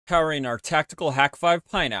powering our tactical Hack 5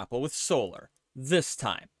 Pineapple with solar, this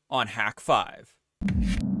time on Hack 5.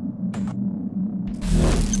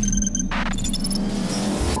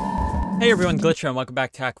 Hey everyone, Glytch here and welcome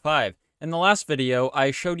back to Hack 5. In the last video,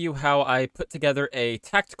 I showed you how I put together a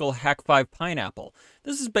tactical Hack 5 Pineapple.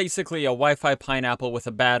 This is basically a Wi-Fi Pineapple with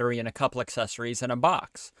a battery and a couple accessories in a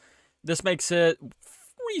box. This makes it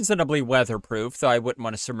reasonably weatherproof, though I wouldn't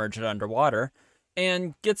want to submerge it underwater,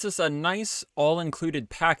 and gets us a nice all-included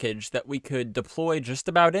package that we could deploy just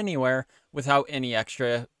about anywhere without any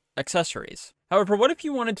extra accessories. However, what if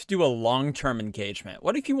you wanted to do a long-term engagement?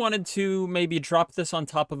 What if you wanted to maybe drop this on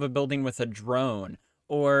top of a building with a drone?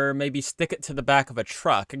 Or maybe stick it to the back of a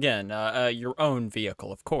truck, again, your own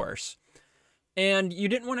vehicle, of course. And you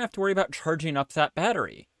didn't want to have to worry about charging up that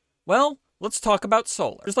battery. Well, let's talk about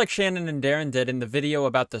solar. Just like Shannon and Darren did in the video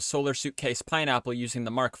about the solar suitcase Pineapple using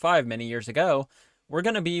the Mark V many years ago, we're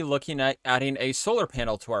going to be looking at adding a solar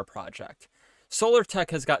panel to our project. Solar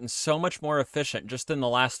tech has gotten so much more efficient just in the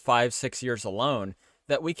last 5-6 years alone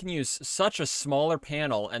that we can use such a smaller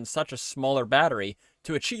panel and such a smaller battery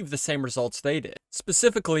to achieve the same results they did.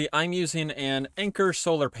 Specifically, I'm using an Anker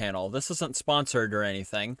solar panel. This isn't sponsored or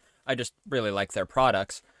anything. I just really like their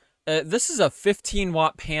products. This is a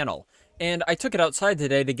 15-watt panel, and I took it outside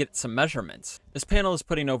today to get some measurements. This panel is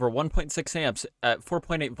putting over 1.6 amps at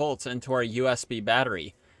 4.8 volts into our USB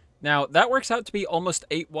battery. Now, that works out to be almost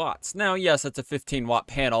 8 watts. Now, yes, it's a 15-watt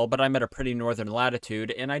panel, but I'm at a pretty northern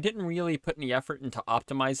latitude, and I didn't really put any effort into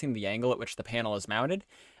optimizing the angle at which the panel is mounted.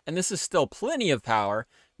 And this is still plenty of power,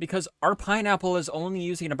 because our Pineapple is only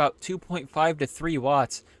using about 2.5 to 3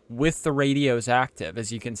 watts with the radios active,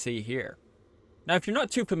 as you can see here. Now, if you're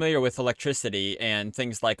not too familiar with electricity and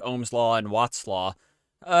things like Ohm's law and Watt's law,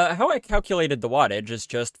 how I calculated the wattage is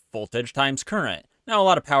just voltage times current. Now, a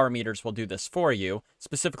lot of power meters will do this for you.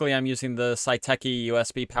 Specifically, I'm using the Cyteki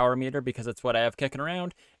USB power meter because it's what I have kicking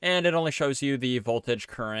around, and it only shows you the voltage,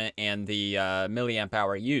 current, and the milliamp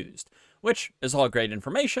hour used, which is all great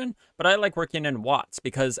information, but I like working in watts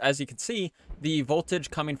because, as you can see, the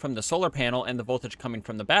voltage coming from the solar panel and the voltage coming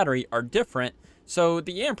from the battery are different, so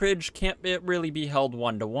the amperage can't really be held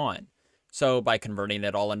one-to-one. So by converting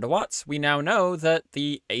it all into watts, we now know that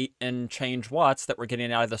the 8 and change watts that we're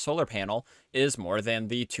getting out of the solar panel is more than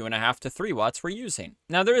the 2.5 to 3 watts we're using.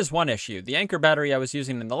 Now there is one issue. The Anker battery I was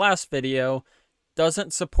using in the last video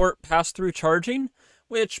doesn't support pass-through charging,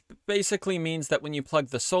 which basically means that when you plug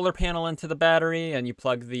the solar panel into the battery and you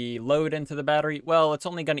plug the load into the battery, well, it's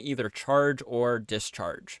only going to either charge or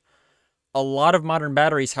discharge. A lot of modern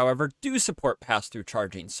batteries, however, do support pass-through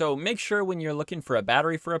charging, so make sure when you're looking for a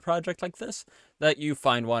battery for a project like this that you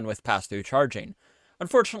find one with pass-through charging.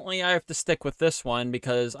 Unfortunately, I have to stick with this one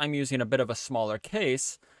because I'm using a bit of a smaller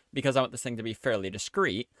case because I want this thing to be fairly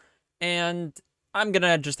discreet, and I'm going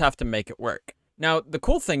to just have to make it work. Now, the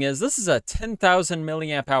cool thing is this is a 10,000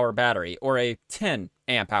 milliamp hour battery, or a 10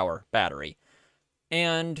 amp hour battery.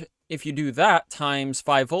 And if you do that times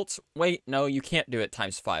 5 volts, wait, no, you can't do it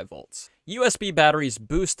times 5 volts. USB batteries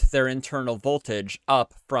boost their internal voltage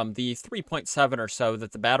up from the 3.7 or so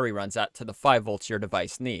that the battery runs at to the 5 volts your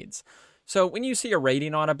device needs. So when you see a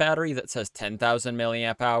rating on a battery that says 10,000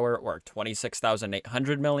 milliamp hour or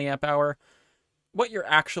 26,800 milliamp hour, what you're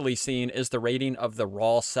actually seeing is the rating of the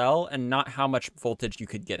raw cell and not how much voltage you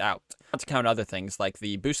could get out. Not to count other things like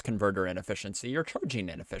the boost converter inefficiency or charging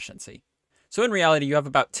inefficiency. So in reality, you have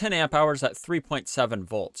about 10 amp hours at 3.7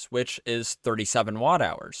 volts, which is 37 watt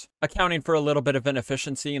hours. Accounting for a little bit of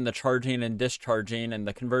inefficiency in the charging and discharging and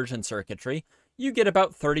the conversion circuitry, you get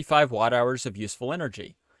about 35 watt hours of useful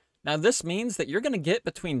energy. Now this means that you're going to get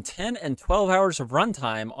between 10 and 12 hours of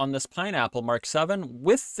runtime on this Pineapple Mk7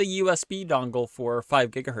 with the USB dongle for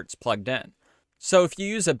 5 gigahertz plugged in. So if you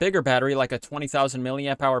use a bigger battery like a 20,000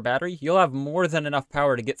 milliamp hour battery, you'll have more than enough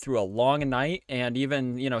power to get through a long night and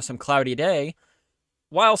even, some cloudy day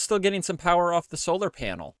while still getting some power off the solar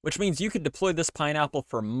panel, which means you could deploy this Pineapple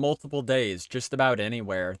for multiple days just about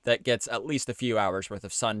anywhere that gets at least a few hours worth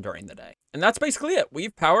of sun during the day. And that's basically it.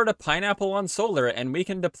 We've powered a Pineapple on solar and we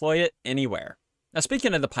can deploy it anywhere. Now,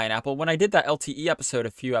 speaking of the Pineapple, when I did that LTE episode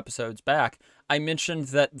a few episodes back, I mentioned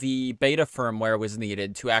that the beta firmware was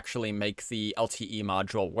needed to actually make the LTE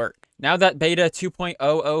module work. Now that beta 2.00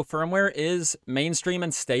 firmware is mainstream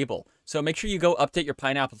and stable, so make sure you go update your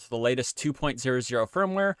Pineapple to the latest 2.00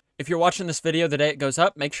 firmware. If you're watching this video the day it goes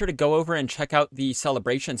up, make sure to go over and check out the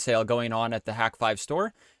celebration sale going on at the Hack 5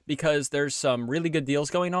 store, because there's some really good deals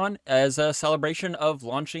going on as a celebration of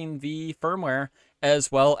launching the firmware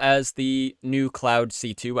as well as the new Cloud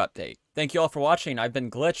C2 update. Thank you all for watching. I've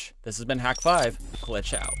been Glytch. This has been Hack 5.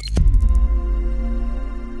 Glytch out.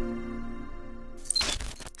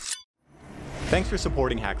 Thanks for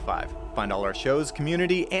supporting Hack5. Find all our shows,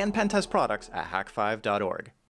 community, and pentest products at hack5.org.